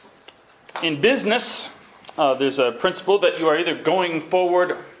In business, there's a principle that you are either going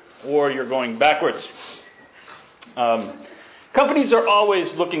forward or you're going backwards. Companies are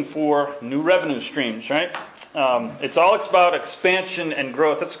always looking for new revenue streams, right? It's about expansion and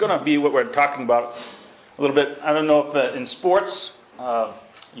growth. That's going to be what we're talking about a little bit. I don't know if in sports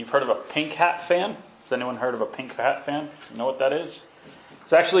you've heard of a pink hat fan. Has anyone heard of a pink hat fan? You know what that is?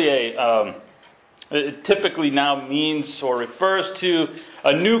 It's actually it typically now means or refers to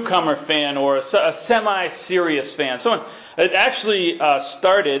a newcomer fan or a semi-serious fan. It actually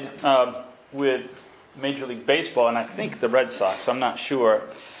started with Major League Baseball, and I think the Red Sox, I'm not sure,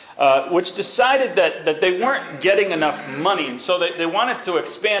 which decided that they weren't getting enough money, and so they wanted to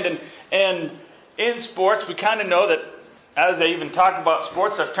expand. And in sports, we kind of know that, as I even talk about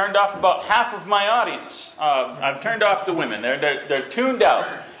sports, I've turned off about half of my audience. I've turned off the women. They're tuned out.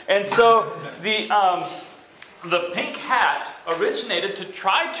 And so the pink hat originated to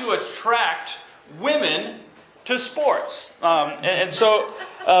try to attract women to sports.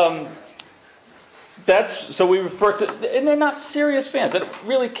 So we refer to, and they're not serious fans. They don't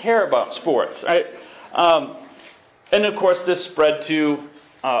really care about sports, right? And of course, this spread to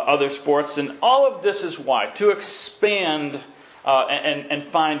other sports, and all of this is why? To expand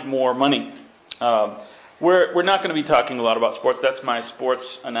and find more money. We're not going to be talking a lot about sports. That's my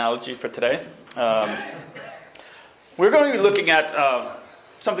sports analogy for today. We're going to be looking at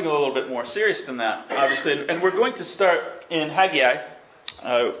something a little bit more serious than that, obviously. And we're going to start in Haggai,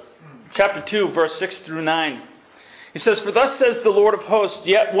 chapter 2, verse 6 through 9. He says, "For thus says the Lord of hosts,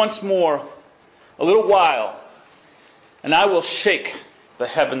 yet once more, a little while, and I will shake the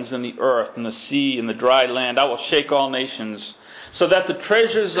heavens and the earth and the sea and the dry land. I will shake all nations, so that the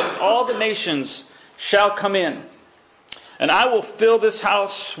treasures of all the nations shall come in. And I will fill this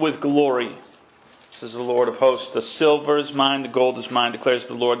house with glory, says the Lord of hosts. The silver is mine, the gold is mine, declares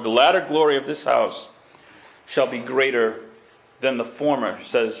the Lord. The latter glory of this house shall be greater than the former,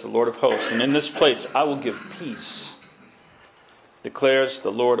 says the Lord of hosts. And in this place I will give peace, declares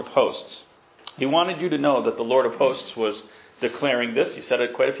the Lord of hosts." He wanted you to know that the Lord of hosts was declaring this. He said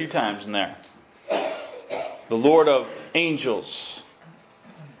it quite a few times in there. The Lord of angels,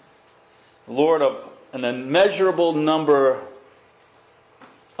 the Lord of an immeasurable number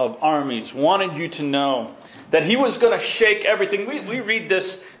of armies, wanted you to know that He was going to shake everything. We read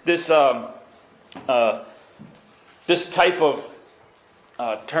this type of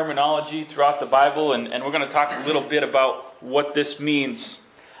terminology throughout the Bible, and we're going to talk a little bit about what this means.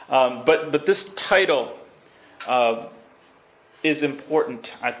 But this title is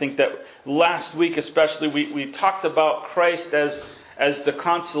important. I think that last week especially we talked about Christ as the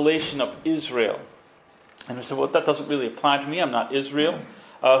consolation of Israel. And I said, well, that doesn't really apply to me. I'm not Israel.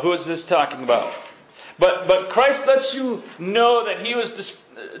 Who is this talking about? But Christ lets you know that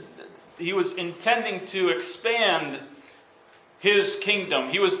He was intending to expand His kingdom.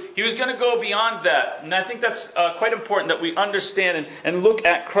 He was going to go beyond that. And I think that's quite important that we understand and look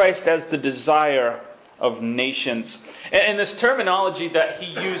at Christ as the desire of nations. And this terminology that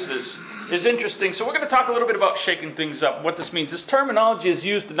He uses is interesting. So we're going to talk a little bit about shaking things up, what this means. This terminology is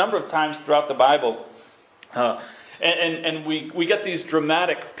used a number of times throughout the Bible. And we get these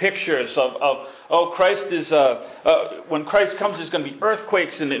dramatic pictures of Christ is, when Christ comes, there's going to be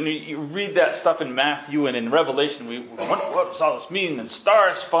earthquakes, and you read that stuff in Matthew and in Revelation. What does all this mean? And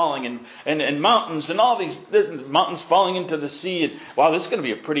stars falling, and mountains, and all these mountains falling into the sea. And wow, this is going to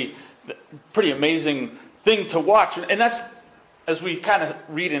be a pretty amazing thing to watch. And that's, as we kind of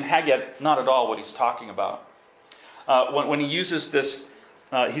read in Haggai, not at all what he's talking about. When he uses this,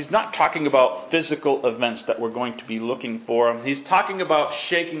 he's not talking about physical events that we're going to be looking for. He's talking about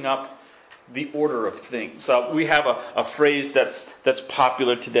shaking up the order of things. We have a phrase that's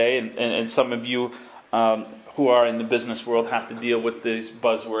popular today, and some of you who are in the business world have to deal with these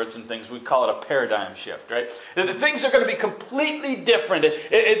buzzwords and things. We call it a paradigm shift, right? The things are going to be completely different.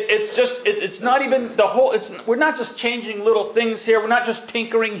 It's not even the whole. We're not just changing little things here. We're not just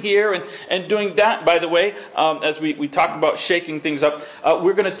tinkering here and doing that. By the way, as we talk about shaking things up,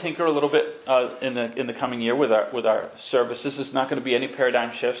 we're going to tinker a little bit in the coming year with our services. It's not going to be any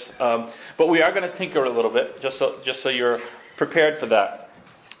paradigm shifts, but we are going to tinker a little bit, just so you're prepared for that.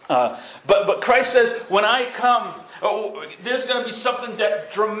 But Christ says, when I come, there's going to be something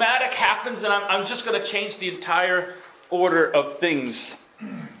that dramatic happens, and I'm just going to change the entire order of things.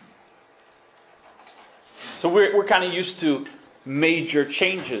 So we're kind of used to major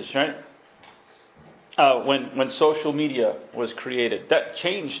changes, right? When social media was created, that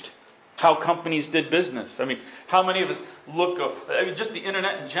changed how companies did business. I mean, how many of us look, just the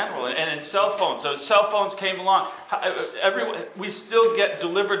internet in general, and in cell phones. So cell phones came along. We still get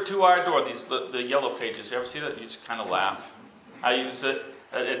delivered to our door, the yellow pages. You ever see that? You just kind of laugh. I use it.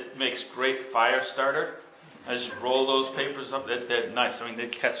 It makes great fire starter. I just roll those papers up. They're nice. I mean, they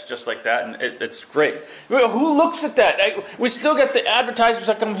catch just like that, and it's great. Who looks at that? We still get the advertisements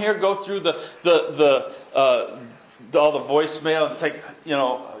that come here, go through all the voicemail. It's like,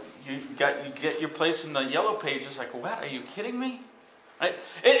 you get your place in the yellow pages. Like, what? Are you kidding me? Right?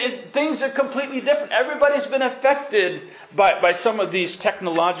 Things are completely different. Everybody's been affected by some of these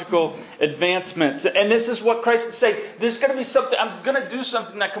technological advancements. And this is what Christ is saying. There's going to be something, I'm going to do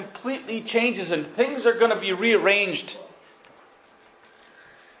something that completely changes, and things are going to be rearranged.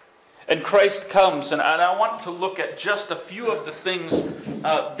 And Christ comes, and I want to look at just a few of the things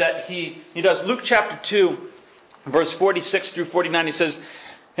that he does. Luke chapter 2, verse 46 through 49, he says,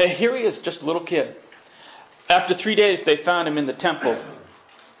 hey, here he is, just a little kid. After 3 days, they found him in the temple,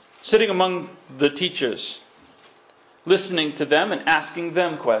 sitting among the teachers, listening to them and asking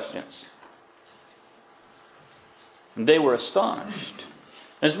them questions. And they were astonished.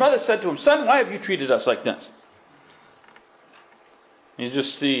 And his mother said to him, son, why have you treated us like this? You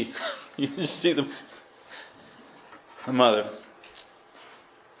just see the mother.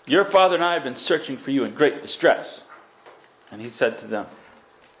 Your father and I have been searching for you in great distress. And he said to them,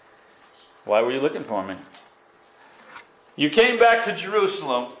 why were you looking for me? You came back to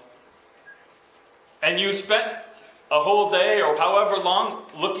Jerusalem, and you spent a whole day or however long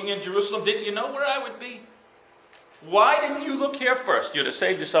looking in Jerusalem. Didn't you know where I would be? Why didn't you look here first? You'd have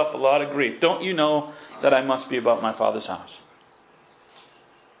saved yourself a lot of grief. Don't you know that I must be about my Father's house?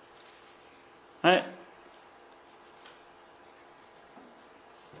 Right?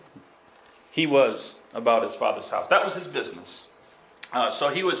 He was about his Father's house. That was his business. So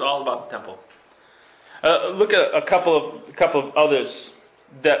he was all about the temple. Look at a couple of others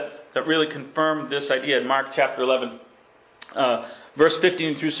that really confirm this idea. In Mark chapter 11, verse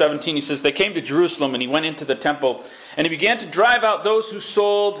 15 through 17, he says, they came to Jerusalem, and he went into the temple, and he began to drive out those who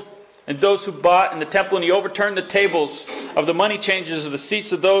sold and those who bought in the temple, and he overturned the tables of the money changers and the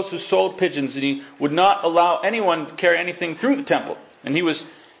seats of those who sold pigeons, and he would not allow anyone to carry anything through the temple. And he was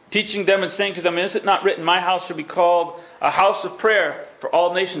teaching them and saying to them, is it not written, my house shall be called a house of prayer for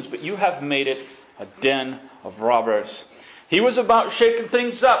all nations, but you have made it a den of robbers. He was about shaking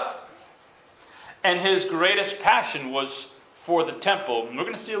things up. And his greatest passion was for the temple. And we're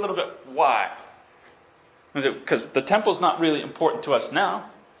going to see a little bit why. Because the temple's not really important to us now.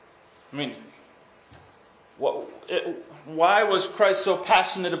 I mean, why was Christ so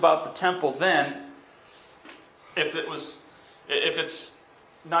passionate about the temple then, if it's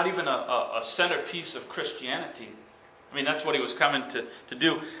not even a centerpiece of Christianity? I mean, that's what he was coming to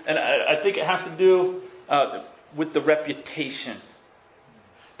do. And I think it has to do with the reputation.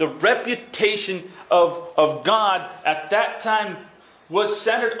 The reputation of God at that time was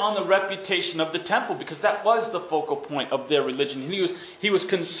centered on the reputation of the temple, because that was the focal point of their religion. He was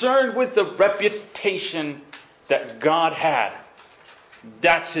concerned with the reputation that God had.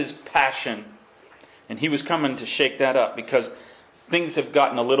 That's his passion. And he was coming to shake that up, because things have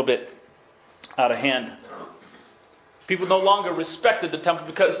gotten a little bit out of hand. People no longer respected the temple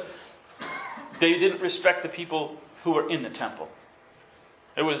because they didn't respect the people who were in the temple.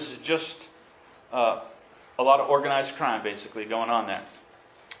 It was just a lot of organized crime, basically, going on there.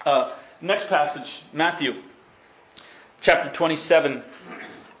 Next passage, Matthew, chapter 27.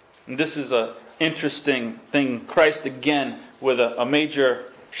 And this is an interesting thing. Christ, again, with a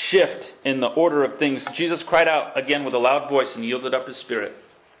major shift in the order of things. Jesus cried out again with a loud voice and yielded up his spirit.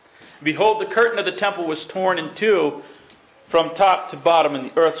 Behold, the curtain of the temple was torn in two from top to bottom,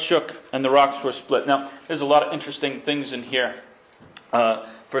 and the earth shook, and the rocks were split. Now, there's a lot of interesting things in here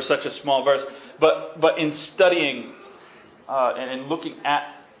for such a small verse. But in studying and in looking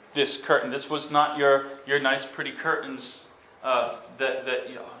at this curtain, this was not your nice, pretty curtains and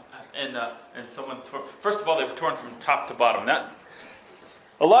someone tore. First of all, they were torn from top to bottom.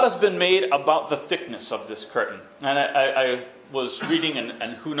 A lot has been made about the thickness of this curtain, and I was reading,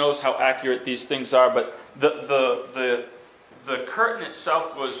 and who knows how accurate these things are, but the curtain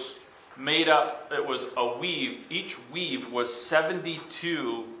itself was made up. It was a weave. Each weave was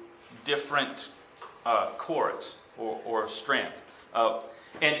 72 different cords or strands,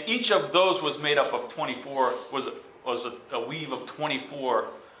 and each of those was made up of 24. Was a weave of 24.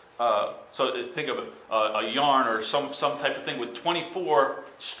 So think of a yarn or some type of thing with 24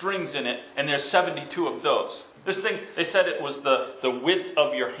 strings in it, and there's 72 of those. This thing, they said it was the width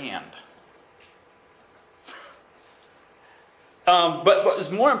of your hand. But what was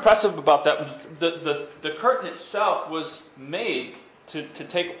more impressive about that was the curtain itself was made to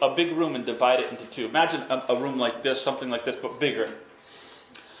take a big room and divide it into two. Imagine a room like this, something like this, but bigger.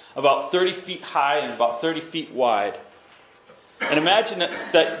 About 30 feet high and about 30 feet wide. And imagine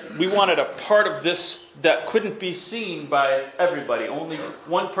that we wanted a part of this that couldn't be seen by everybody. Only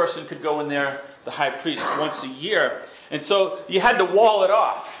one person could go in there, the high priest, once a year. And so you had to wall it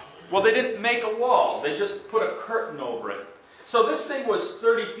off. Well, they didn't make a wall. They just put a curtain over it. So this thing was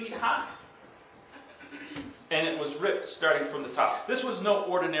 30 feet high. And it was ripped starting from the top. This was no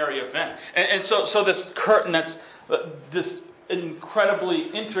ordinary event. And so this curtain, that's this incredibly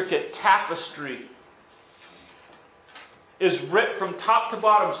intricate tapestry, is ripped from top to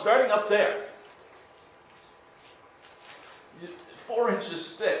bottom, starting up there. 4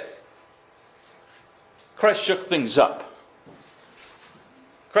 inches thick. Christ shook things up.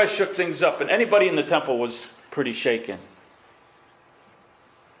 Christ shook things up, and anybody in the temple was pretty shaken.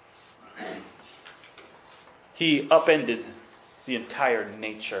 He upended the entire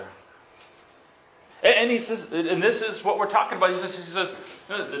nature. And he says, and this is what we're talking about. He says,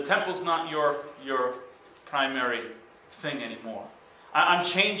 the temple's not your primary thing anymore. I'm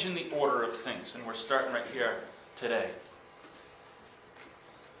changing the order of things, and we're starting right here today.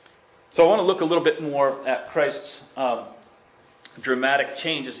 So I want to look a little bit more at Christ's dramatic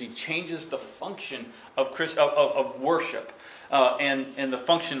change as he changes the function of worship and the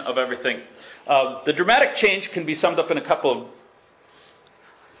function of everything. The dramatic change can be summed up in a couple of,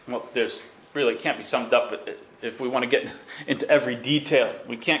 well, there's really can't be summed up if we want to get into every detail.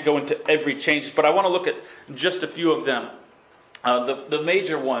 We can't go into every change, but I want to look at just a few of them. The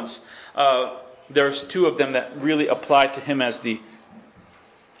major ones, there's 2 of them that really apply to him as the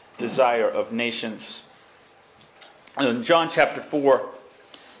desire of nations. In John chapter 4,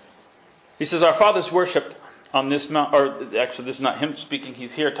 he says, our fathers worshipped on this mount, or actually this is not him speaking,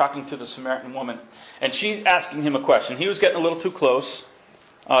 he's here talking to the Samaritan woman, and she's asking him a question. He was getting a little too close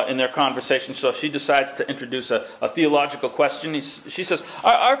in their conversation, so she decides to introduce a theological question. She says,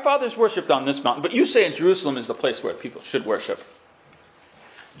 our fathers worshipped on this mountain, but you say in Jerusalem is the place where people should worship.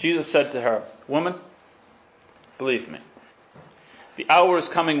 Jesus said to her, woman, believe me, the hour is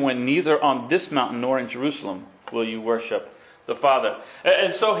coming when neither on this mountain nor in Jerusalem will you worship the Father.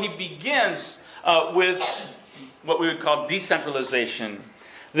 And so he begins with what we would call decentralization.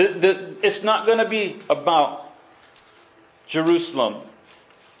 It's not going to be about Jerusalem.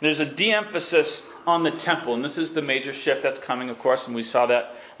 There's a de-emphasis on the temple, and this is the major shift that's coming, of course, and we saw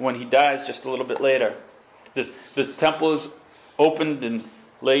that when he dies just a little bit later. This temple is opened and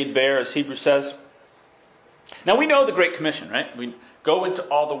laid bare, as Hebrews says. Now we know the Great Commission, right? We go into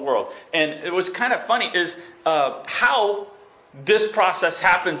all the world. And it was kind of funny is how this process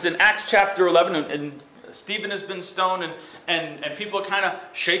happens in Acts chapter 11, and Stephen has been stoned, and people are kind of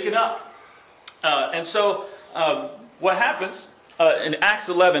shaken up. And so what happens in Acts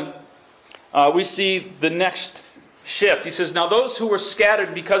 11, we see the next shift. He says, now those who were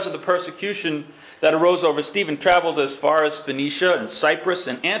scattered because of the persecution that arose over Stephen traveled as far as Phoenicia and Cyprus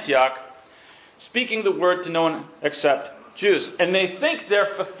and Antioch, speaking the word to no one except Jews. And they think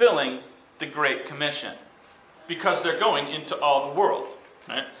they're fulfilling the Great Commission because they're going into all the world.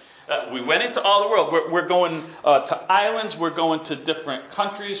 Right? We went into all the world. We're going to islands. We're going to different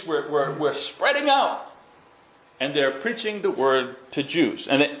countries. We're spreading out. And they're preaching the word to Jews.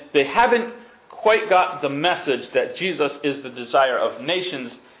 And they haven't quite got the message that Jesus is the desire of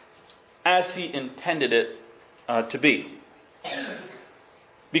nations as he intended it to be.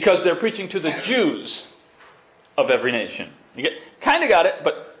 Because they're preaching to the Jews of every nation. You kind of got it,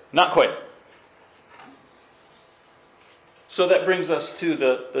 but not quite. So that brings us to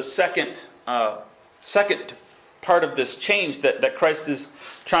the second part of this change that Christ is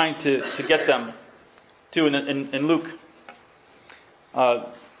trying to get them to. In Luke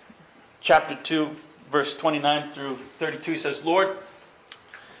chapter 2, verse 29 through 32, he says, Lord,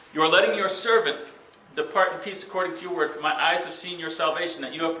 you are letting your servant depart in peace according to your word. For my eyes have seen your salvation,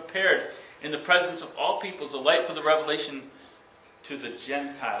 that you have prepared in the presence of all peoples a light for the revelation to the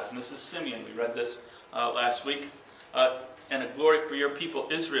Gentiles. And this is Simeon. We read this last week. And a glory for your people,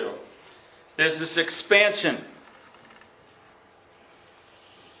 Israel. There's this expansion.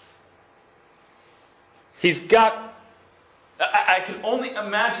 He's got... I can only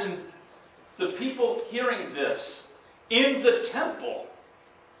imagine the people hearing this in the temple.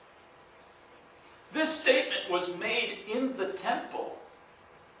 This statement was made in the temple.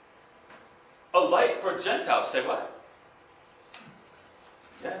 A light for Gentiles. Say what?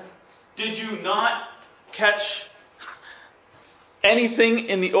 Yeah. Did you not catch anything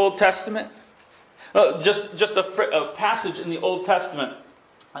in the Old Testament Just a passage in the Old Testament.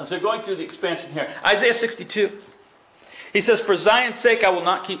 As they're going through the expansion here. Isaiah 62. He says, "For Zion's sake I will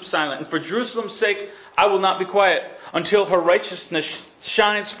not keep silent, and for Jerusalem's sake I will not be quiet, until her righteousness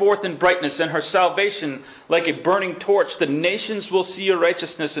shines forth in brightness, and her salvation like a burning torch. The nations will see your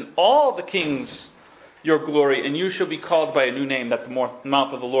righteousness, and all the kings your glory, and you shall be called by a new name that the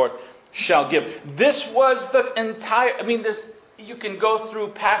mouth of the Lord shall give." This was the entire... You can go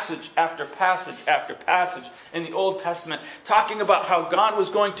through passage after passage after passage in the Old Testament talking about how God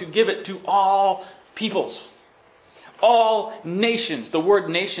was going to give it to all peoples, all nations. The word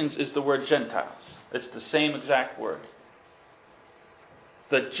nations is the word Gentiles. It's the same exact word.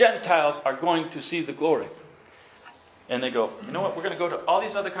 The Gentiles are going to see the glory. And they go, you know what, we're going to go to all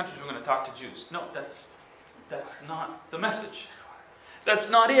these other countries, we're going to talk to Jews. No, that's not the message. That's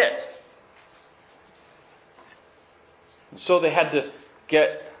not it. So they had to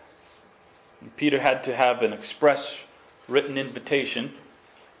Peter had to have an express written invitation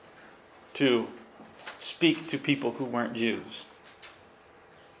to speak to people who weren't Jews.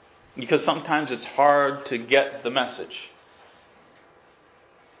 Because sometimes it's hard to get the message.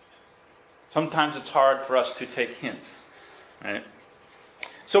 Sometimes it's hard for us to take hints. Right?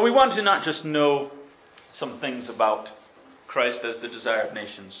 So we want to not just know some things about Christ as the desire of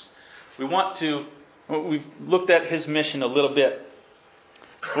nations. We've looked at his mission a little bit,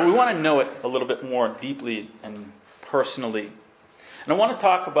 but we want to know it a little bit more deeply and personally. And I want to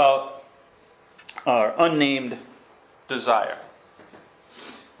talk about our unnamed desire.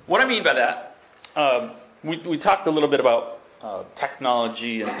 What I mean by that, we talked a little bit about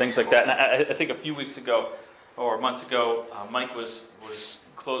technology and things like that. And I think a few weeks ago or months ago, Mike was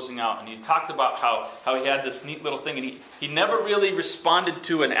closing out, and he talked about how he had this neat little thing, and he never really responded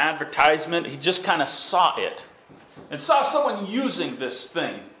to an advertisement. He just kind of saw it and saw someone using this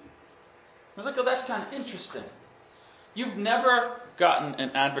thing. I was like, oh, that's kind of interesting. You've never gotten an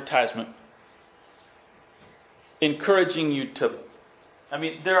advertisement encouraging you to...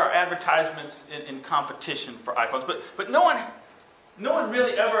 there are advertisements in competition for iPhones, but no one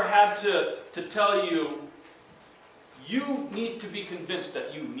really ever had to tell you, you need to be convinced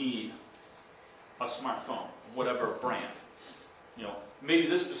that you need a smartphone, whatever brand. Maybe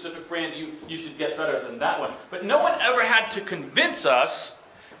this specific brand, you should get better than that one. But no one ever had to convince us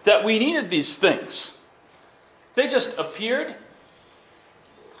that we needed these things. They just appeared,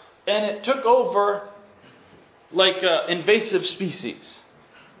 and it took over like an invasive species.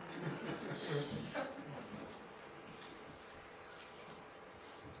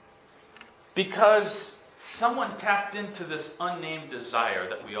 Because someone tapped into this unnamed desire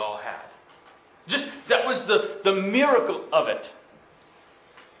that we all had. That was the miracle of it.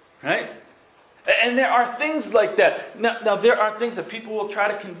 Right? And there are things like that. Now there are things that people will try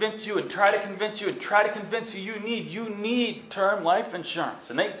to convince you and try to convince you and try to convince you need term life insurance.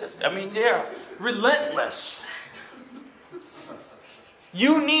 And they're relentless.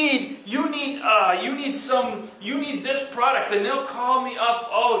 You need this product, and they'll call me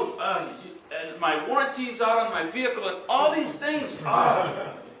up, and my warranty's out on my vehicle, and all these things.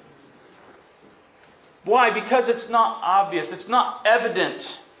 Why? Because it's not obvious. It's not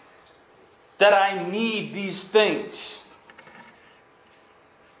evident that I need these things.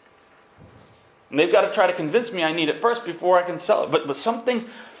 And they've got to try to convince me I need it first before I can sell it. But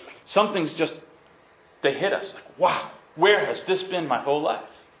something's just, they hit us. Like, wow, where has this been my whole life?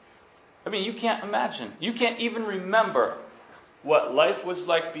 You can't imagine. You can't even remember what life was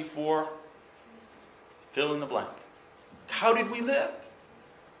like before. Fill in the blank. How did we live?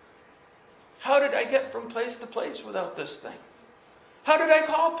 How did I get from place to place without this thing? How did I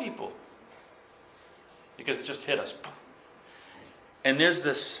call people? Because it just hit us. And there's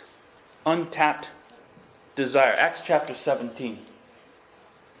this untapped desire. Acts chapter 17.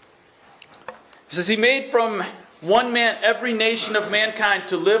 It says, He made from one man every nation of mankind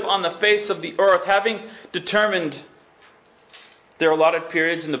to live on the face of the earth, having determined their allotted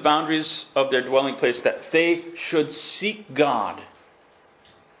periods and the boundaries of their dwelling place, that they should seek God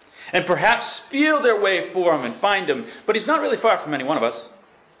and perhaps feel their way for Him and find Him. But He's not really far from any one of us.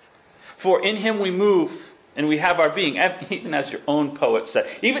 For in Him we move and we have our being, even as your own poets said.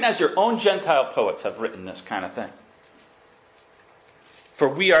 Even as your own Gentile poets have written this kind of thing. For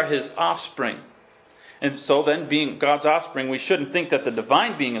we are His offspring. And so then, being God's offspring, we shouldn't think that the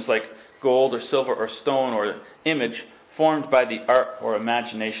divine being is like gold or silver or stone or image formed by the art or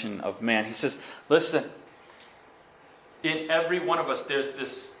imagination of man. He says, listen, in every one of us there's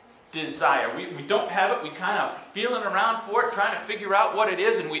this desire. We don't have it. We kind of feeling around for it, trying to figure out what it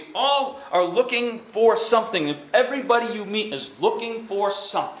is, and we all are looking for something. Everybody you meet is looking for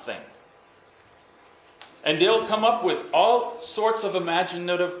something. And they'll come up with all sorts of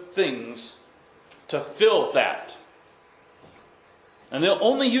imaginative things to fill that. And they'll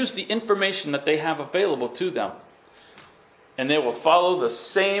only use the information that they have available to them. And they will follow the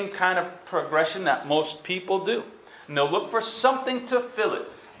same kind of progression that most people do. And they'll look for something to fill it.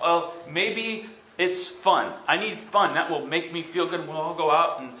 Well, maybe it's fun. I need fun. That will make me feel good. We'll all go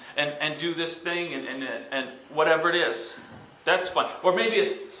out and do this thing and whatever it is. That's fun. Or maybe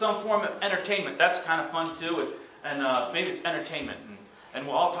it's some form of entertainment. That's kind of fun too. And maybe it's entertainment. And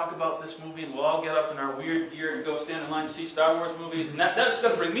we'll all talk about this movie, and we'll all get up in our weird gear and go stand in line to see Star Wars movies. And that's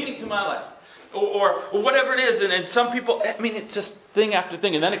going to bring meaning to my life. Or whatever it is. And some people, I mean, it's just thing after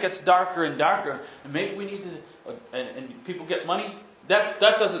thing. And then it gets darker and darker. And maybe we need to, and people get money. That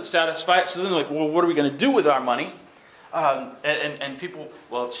doesn't satisfy it. So then they're like, well, what are we going to do with our money? And people,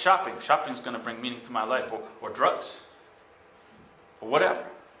 well, it's shopping. Shopping's going to bring meaning to my life. Or drugs. Or whatever.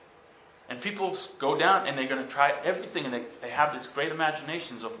 And people go down and they're going to try everything, and they have these great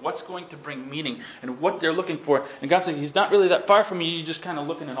imaginations of what's going to bring meaning and what they're looking for. And God's saying, He's not really that far from you. You're just kind of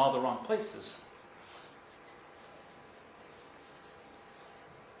looking in all the wrong places.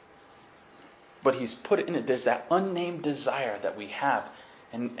 But He's put it in it. There's that unnamed desire that we have,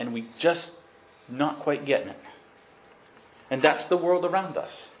 and we just not quite getting it. And that's the world around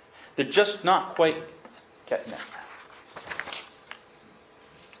us. They're just not quite getting it.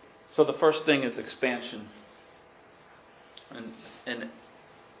 So the first thing is expansion. And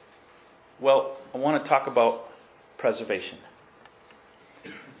well, I want to talk about preservation.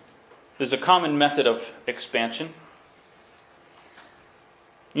 There's a common method of expansion.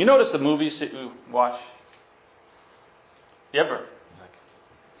 You notice the movies that you watch? You ever?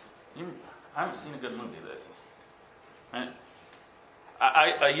 I haven't seen a good movie lately. Right?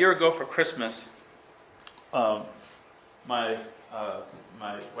 A year ago for Christmas, my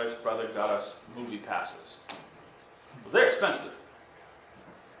wife's brother got us movie passes. Well, they're expensive.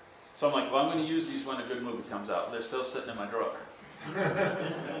 So I'm like, well, I'm going to use these when a good movie comes out. They're still sitting in my drawer. So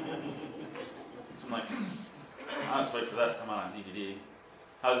I'm like, I'll just wait for that to come out on DVD.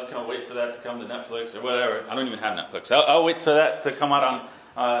 I'll just kind of wait for that to come to Netflix or whatever. I don't even have Netflix. I'll wait for that to come out on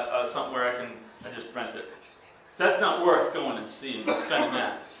something where I just rent it. So that's not worth going and seeing, spending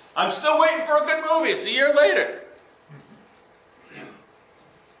that. I'm still waiting for a good movie. It's a year later.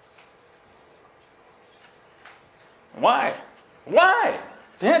 Why? Why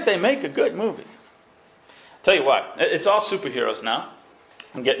didn't they make a good movie? Tell you what, it's all superheroes now.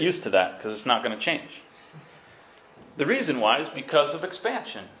 And get used to that because it's not going to change. The reason why is because of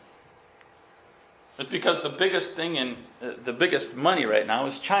expansion. It's because the biggest thing in the biggest money right now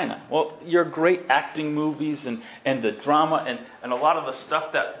is China. Well, your great acting movies and the drama and a lot of the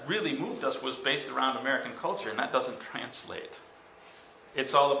stuff that really moved us was based around American culture, and that doesn't translate.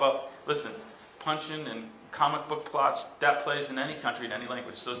 It's all about, listen, punching and comic book plots, that plays in any country, in any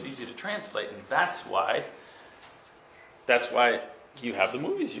language, so it's easy to translate. And that's why you have the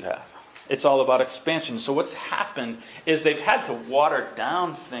movies you have. It's all about expansion. So what's happened is they've had to water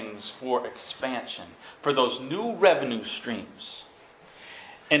down things for expansion, for those new revenue streams.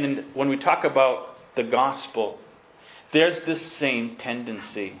 And when we talk about the gospel, there's this same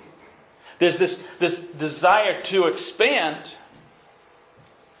tendency. There's this desire to expand.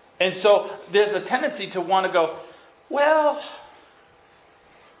 And so there's a tendency to want to go, well,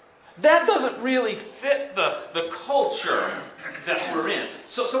 that doesn't really fit the culture that we're in.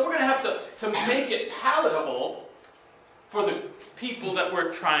 So we're going to have to make it palatable for the people that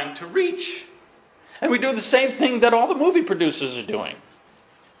we're trying to reach. And we do the same thing that all the movie producers are doing.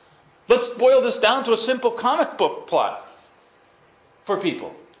 Let's boil this down to a simple comic book plot for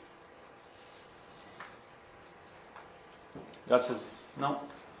people. God says, no.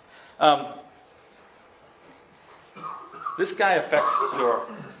 This guy affects your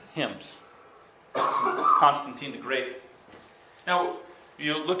hymns. Constantine the Great. Now,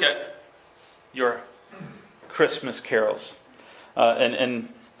 you look at your Christmas carols, and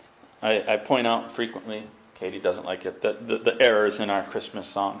I point out frequently, Katie doesn't like it, the errors in our Christmas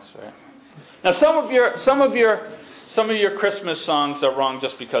songs. Right? Now, some of your Christmas songs are wrong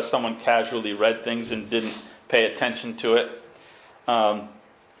just because someone casually read things and didn't pay attention to it.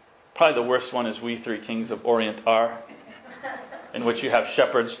 Probably the worst one is "We Three Kings of Orient Are," in which you have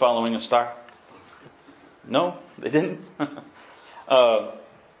shepherds following a star. No, they didn't. But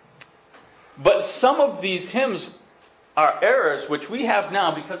some of these hymns are errors which we have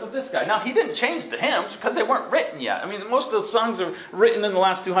now because of this guy. Now, he didn't change the hymns because they weren't written yet. I mean, most of the songs are written in the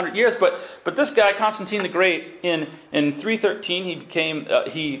last 200 years. But this guy, Constantine the Great, in 313,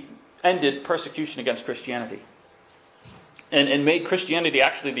 he ended persecution against Christianity. and made Christianity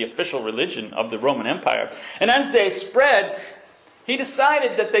actually the official religion of the Roman Empire. And as they spread, he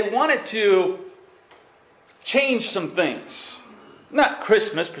decided that they wanted to change some things. Not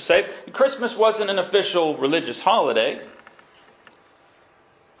Christmas per se. Christmas wasn't an official religious holiday.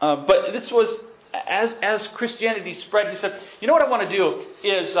 But this was, as Christianity spread, he said, you know what I want to do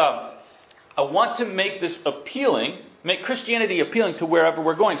is I want to make this appealing, make Christianity appealing to wherever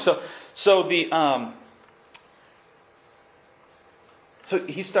we're going. So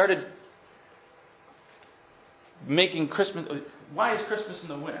he started making Christmas. Why is Christmas in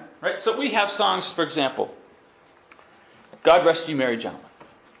the winter? Right? So we have songs, for example, God rest ye merry gentlemen.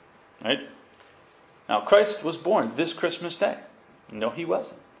 Right? Now, Christ was born this Christmas day. No, he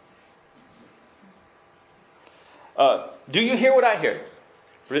wasn't. Do you hear what I hear?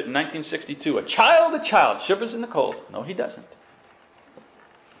 Written 1962. A child shivers in the cold. No, he doesn't.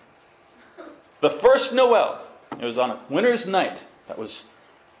 The first Noel, it was on a winter's night that was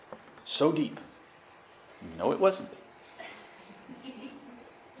so deep. No, it wasn't.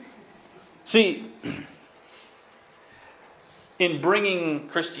 See, in bringing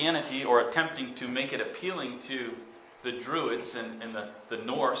Christianity or attempting to make it appealing to the Druids and the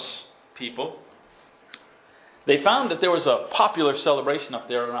Norse people, they found that there was a popular celebration up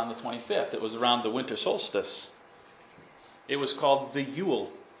there around the 25th. It was around the winter solstice. It was called the Yule.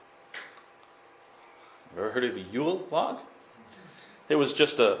 Ever heard of a Yule log? It was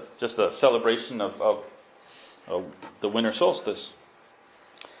just a celebration of the winter solstice.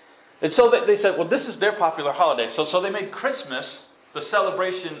 And so they said, well, this is their popular holiday. So they made Christmas the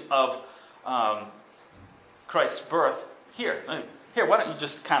celebration of Christ's birth. Here, why don't you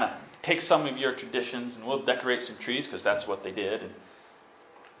just kind of take some of your traditions and we'll decorate some trees, because that's what they did. And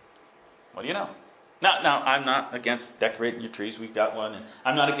what do you know? Now, I'm not against decorating your trees. We've got one. And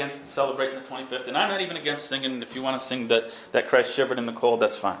I'm not against celebrating the 25th. And I'm not even against singing. If you want to sing that Christ shivered in the cold,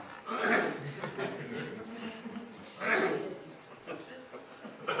 that's fine.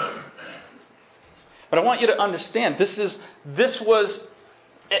 But I want you to understand, this was,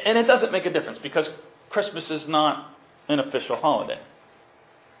 and it doesn't make a difference, because Christmas is not an official holiday.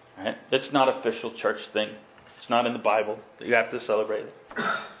 Right? It's not an official church thing. It's not in the Bible that you have to celebrate it.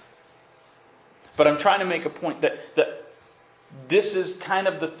 But I'm trying to make a point that this is kind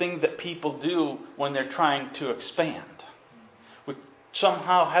of the thing that people do when they're trying to expand. We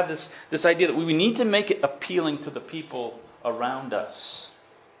somehow have this idea that we need to make it appealing to the people around us.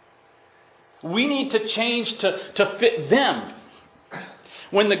 We need to change to fit them.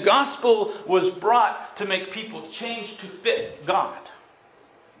 When the gospel was brought to make people change to fit God,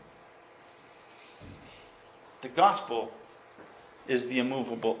 the gospel is the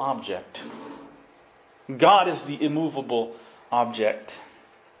immovable object. God is the immovable object.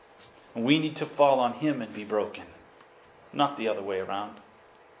 And we need to fall on Him and be broken, not the other way around.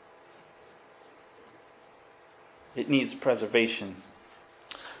 It needs preservation.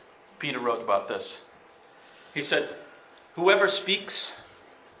 Peter wrote about this. He said, whoever speaks,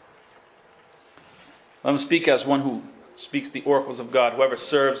 let him speak as one who speaks the oracles of God. Whoever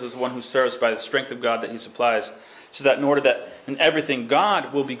serves is one who serves by the strength of God that He supplies, so that in order that in everything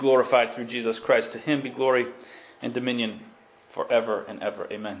God will be glorified through Jesus Christ. To Him be glory and dominion forever and ever.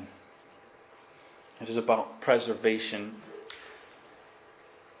 Amen. It is about preservation.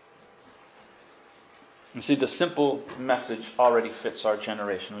 You see, the simple message already fits our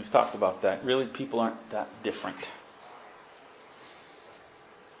generation. We've talked about that. Really, people aren't that different.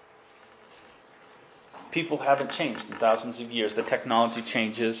 People haven't changed in thousands of years. The technology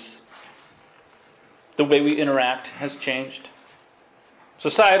changes. The way we interact has changed.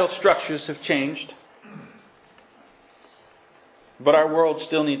 Societal structures have changed. But our world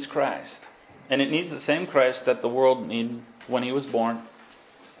still needs Christ. And it needs the same Christ that the world needed when He was born.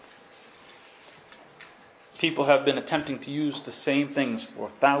 People have been attempting to use the same things for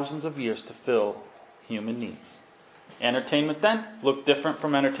thousands of years to fill human needs. Entertainment then looked different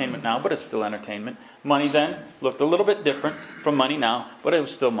from entertainment now, but it's still entertainment. Money then looked a little bit different from money now, but it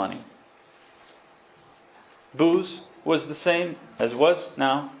was still money. Booze was the same as was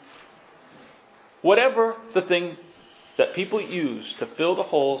now. Whatever the thing that people use to fill the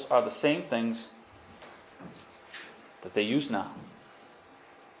holes are the same things that they use now.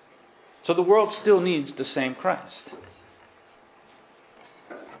 So the world still needs the same Christ.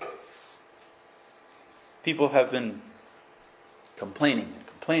 People have been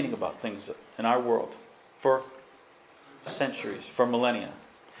complaining about things in our world for centuries, for millennia.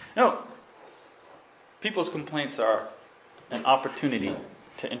 People's complaints are an opportunity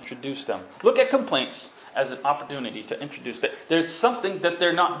to introduce them. Look at complaints as an opportunity to introduce them. There's something that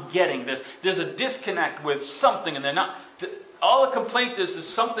they're not getting. There's a disconnect with something, and they're not All a complaint is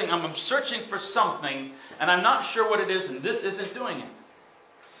something, I'm searching for something, and I'm not sure what it is, and this isn't doing it.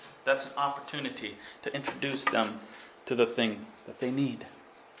 That's an opportunity to introduce them to the thing that they need.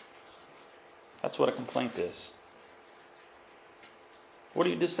 That's what a complaint is. What are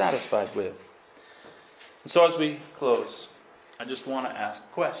you dissatisfied with? And so as we close, I just want to ask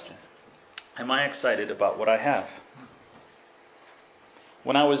a question. Am I excited about what I have?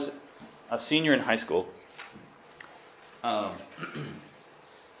 When I was a senior in high school, I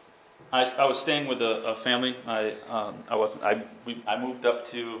was staying with a family. I moved up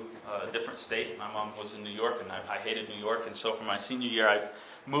to a different state. My mom was in New York, and I hated New York. And so for my senior year, I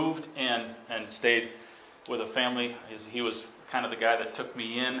moved and stayed with a family. He was kind of the guy that took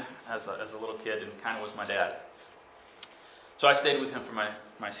me in as a little kid, and kind of was my dad. So I stayed with him for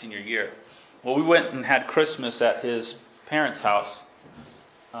my senior year. Well, we went and had Christmas at his parents' house,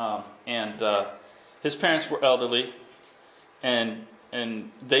 and his parents were elderly. And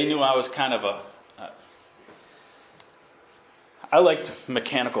they knew I was kind of I liked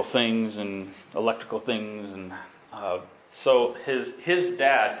mechanical things and electrical things, and so his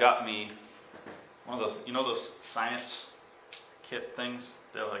dad got me one of those, those science kit things.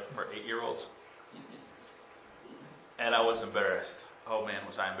 They're like for 8-year-olds, and I was embarrassed. Oh man,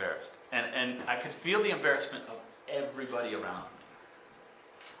 was I embarrassed! And I could feel the embarrassment of everybody around me.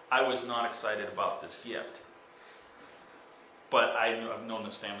 I was not excited about this gift. But I've known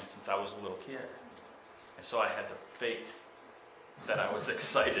this family since I was a little kid. And so I had to fake that I was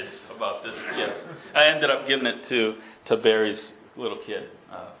excited about this gift. I ended up giving it to Barry's little kid.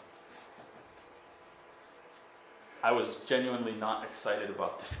 I was genuinely not excited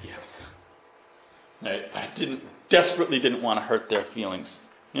about this gift. I desperately didn't want to hurt their feelings.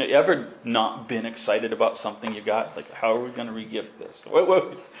 You ever not been excited about something you got? Like, how are we going to re-gift this? What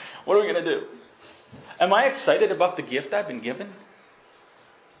are we going to do? Am I excited about the gift I've been given?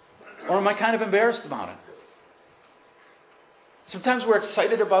 Or am I kind of embarrassed about it? Sometimes we're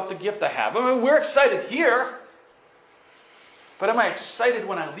excited about the gift I have. I mean, we're excited here. But am I excited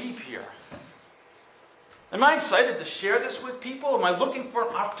when I leave here? Am I excited to share this with people? Am I looking for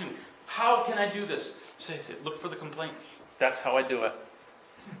an opportunity? How can I do this? Say, look for the complaints. That's how I do it.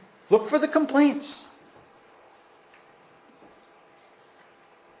 Look for the complaints.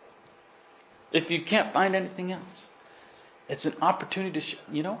 If you can't find anything else, it's an opportunity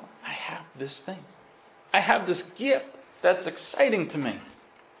to I have this thing. I have this gift that's exciting to me.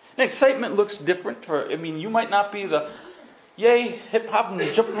 And excitement looks different you might not be the yay, hip hop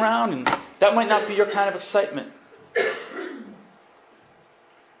and jump around, and that might not be your kind of excitement.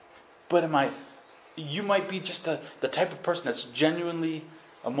 But you might be just the type of person that's genuinely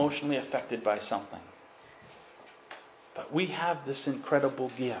emotionally affected by something. But we have this incredible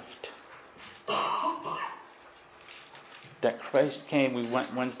gift. That Christ came. We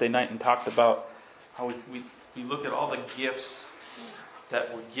went Wednesday night and talked about how we look at all the gifts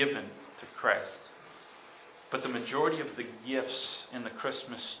that were given to Christ. But the majority of the gifts in the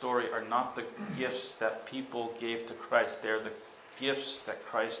Christmas story are not the gifts that people gave to Christ. They're the gifts that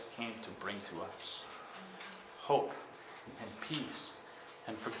Christ came to bring to us. Hope and peace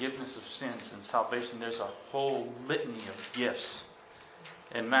and forgiveness of sins and salvation. There's a whole litany of gifts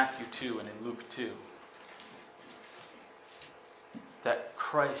in Matthew 2 and in Luke 2 that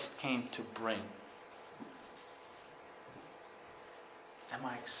Christ came to bring. Am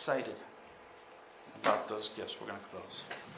I excited about those gifts? We're going to close.